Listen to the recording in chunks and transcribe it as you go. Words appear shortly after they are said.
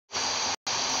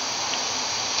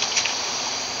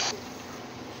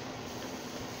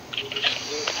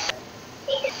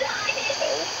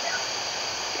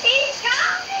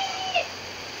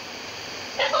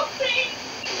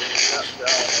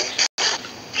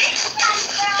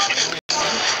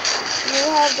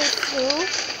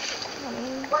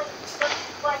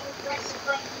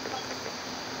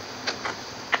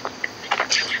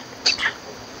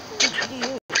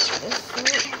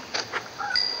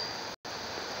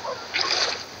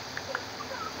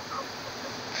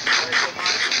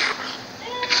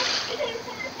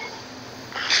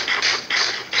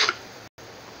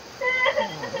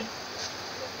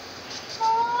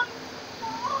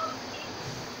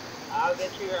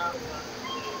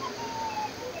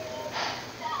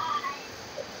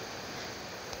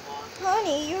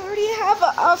Honey, you already have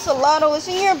an ocelotto. It's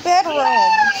in your bedroom.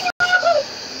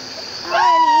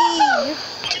 Honey.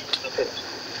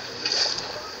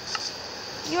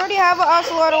 You already have an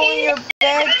ocelotto in your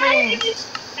bedroom.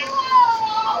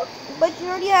 But you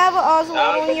already have an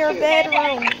ocelotto in your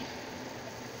bedroom.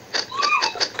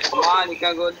 Come on, you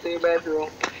can go to your bedroom.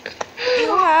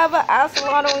 You have an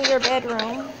ocelotto in your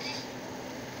bedroom.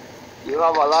 You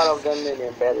have a lot of them in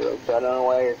your bedroom, so I don't know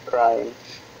why you're crying.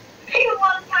 You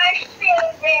want my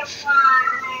favorite one.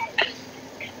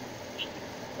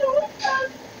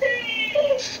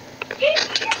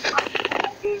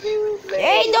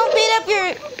 Hey, don't beat up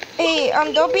your... Hey,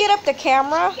 don't beat up the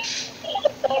camera.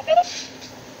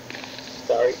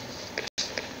 Sorry.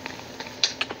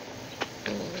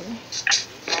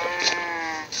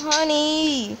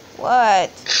 Honey,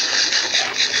 what?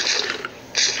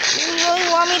 You really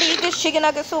want me to eat this chicken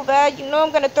nugget so bad? You know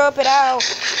I'm gonna throw it out.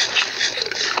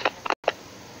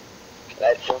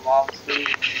 Let your mom sleep.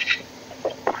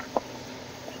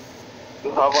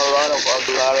 You have a lot of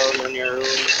avocados in your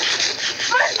room.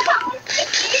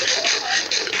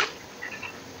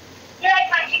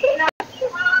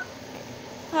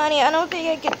 Honey, I don't think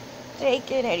I can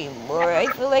take it anymore. I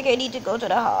feel like I need to go to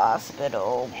the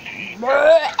hospital.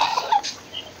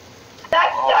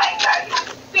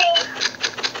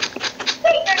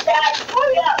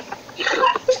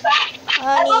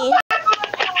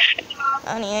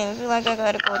 Honey, I feel like I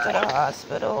gotta go to the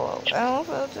hospital. I don't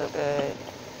feel too good.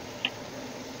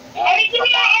 Erick, give me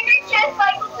that in your chest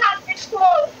like what's happening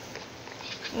close.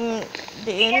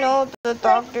 Do you know the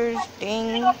doctor's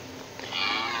thing?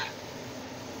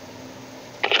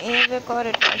 I never got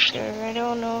a doctor. I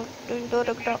don't know. Do you know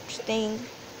the doctor's thing?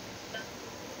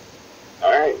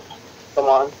 Alright, come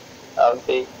on. I'll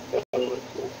take the phone with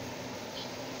you.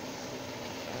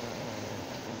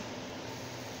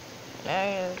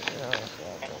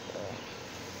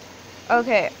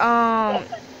 Okay,